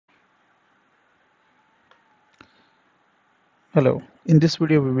Hello, in this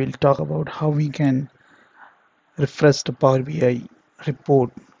video we will talk about how we can refresh the Power BI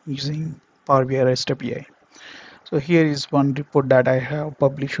report using Power BI REST API. So here is one report that I have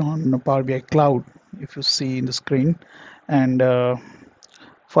published on Power BI Cloud, if you see in the screen. And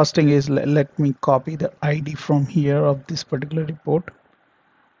first thing is let me copy the ID from here of this particular report.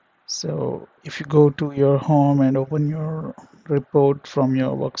 So if you go to your home and open your report from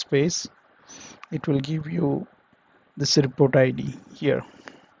your workspace, it will give you this report ID here.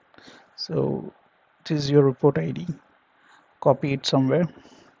 So this is your report ID. Copy it somewhere.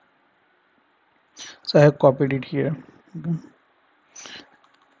 So I have copied it here. Okay.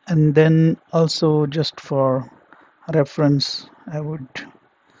 And then also just for reference, I would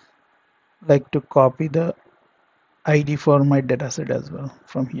like to copy the ID for my dataset as well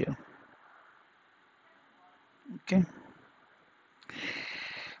from here. Okay.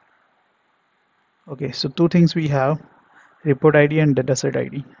 Okay, so two things we have: report ID and dataset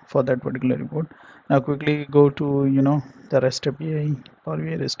ID for that particular report. Now quickly go to the REST API, Power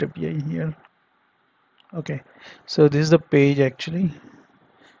BI REST API here. Okay, so this is the page actually.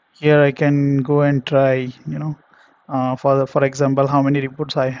 Here I can go and try, for example, how many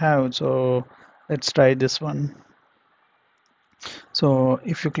reports I have. So let's try this one. So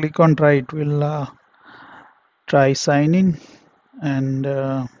if you click on try, it will try sign in,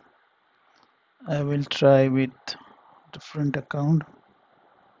 and I will try with different account.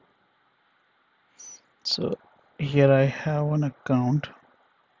 So here I have one account.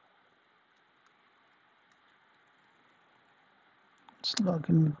 Let's log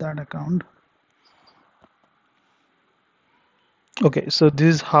in with that account. Okay, so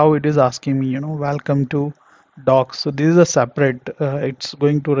this is how it is asking me, welcome to docs. So this is a separate, it's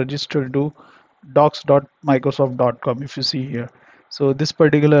going to register to docs.microsoft.com if you see here. So this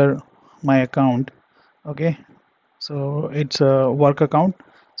particular my account, okay, so it's a work account,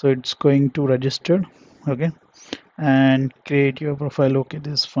 so it's going to register, okay, and create your profile. Okay,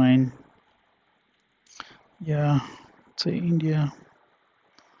 this is fine. Yeah, say India,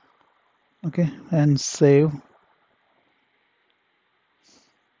 okay, and save.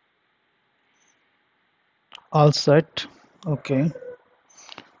 All set. Okay.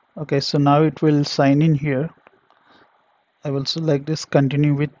 Okay, so now it will sign in here. I will select this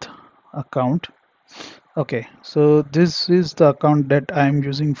continue with account. Okay, so this is the account that I'm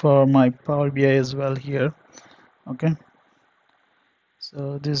using for my Power BI as well here. Okay,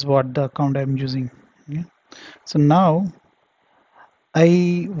 so this is what the account I'm using. Yeah. So now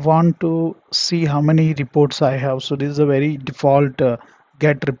I want to see how many reports I have. So this is a very default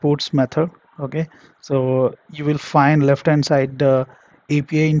get reports method. Okay, so you will find left hand side the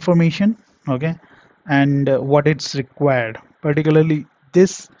API information. Okay, and what it's required. Particularly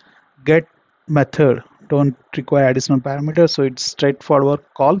this get method don't require additional parameters, so it's straightforward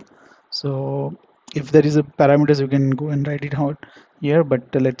call. So if there is a parameters, you can go and write it out here. But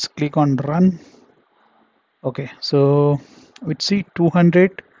let's click on run. Okay, so we see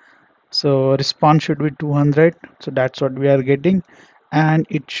 200, so response should be 200, so that's what we are getting, and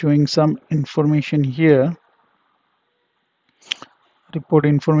it's showing some information here. Report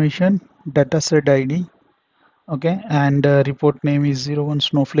information, dataset ID, okay, and report name is 01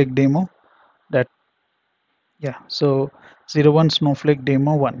 snowflake demo. That, yeah, so 01 snowflake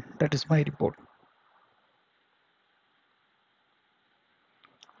demo 1, that is my report.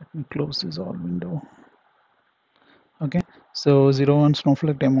 Let me close this all window. Okay, so 01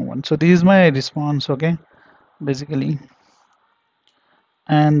 snowflake demo 1, so this is my response. Okay, basically.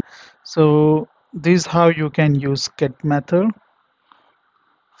 And so this is how you can use get method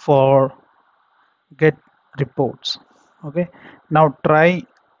for get reports. Okay, now try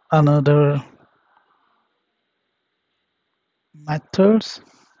another methods.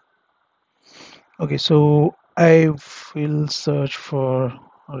 Okay, so I will search for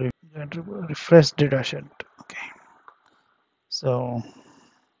refresh dataset. Okay, so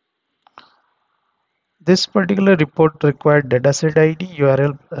this particular report required dataset ID,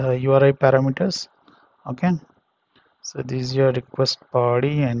 URL, URI parameters. Okay, so this is your request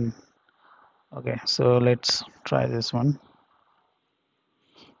body, and okay, so let's try this one.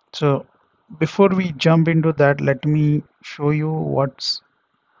 So before we jump into that, let me show you what's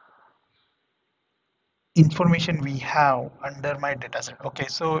information we have under my dataset. Okay,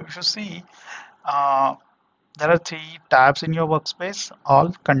 so if you see, uh, there are three tabs in your workspace: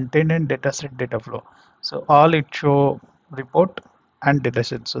 all, content, and dataset data flow. So all it show report and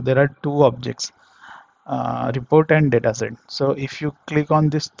dataset. So there are two objects, report and dataset. So if you click on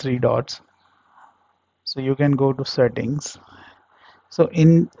these three dots, so you can go to settings. So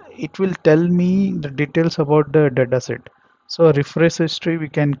in it will tell me the details about the dataset. So refresh history, we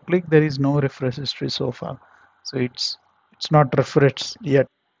can click, there is no refresh history so far. So it's not refreshed yet.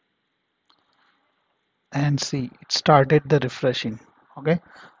 And see, it started the refreshing. Okay,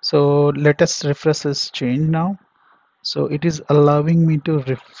 so let us refresh this change now. So it is allowing me to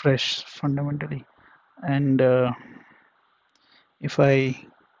refresh fundamentally. And if I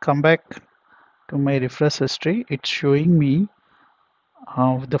come back to my refresh history, it's showing me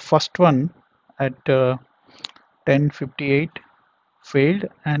the first one at 10:58 failed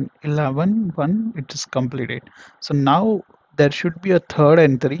and 11:1 it is completed. So now there should be a third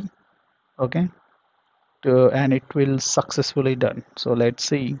entry, okay, and it will successfully done. So let's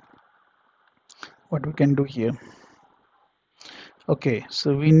see what we can do here. Okay,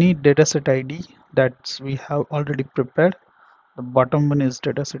 so we need dataset ID that we have already prepared. The bottom one is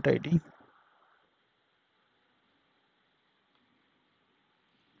dataset ID.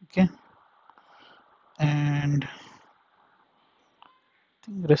 Okay, and I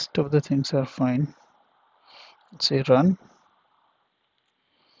think rest of the things are fine. Let's say run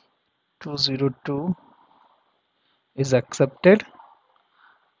 202 is accepted,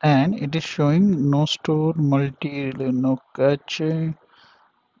 and it is showing no store multi no cache,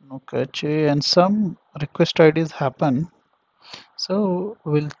 and some request IDs happen. So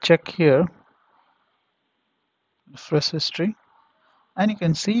we'll check here refresh history, and you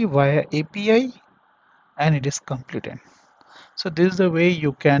can see via API, and it is completed. So this is the way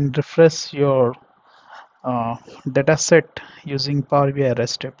you can refresh your data set using Power BI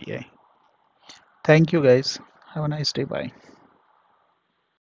REST API. Thank you guys. Have a nice day. Bye.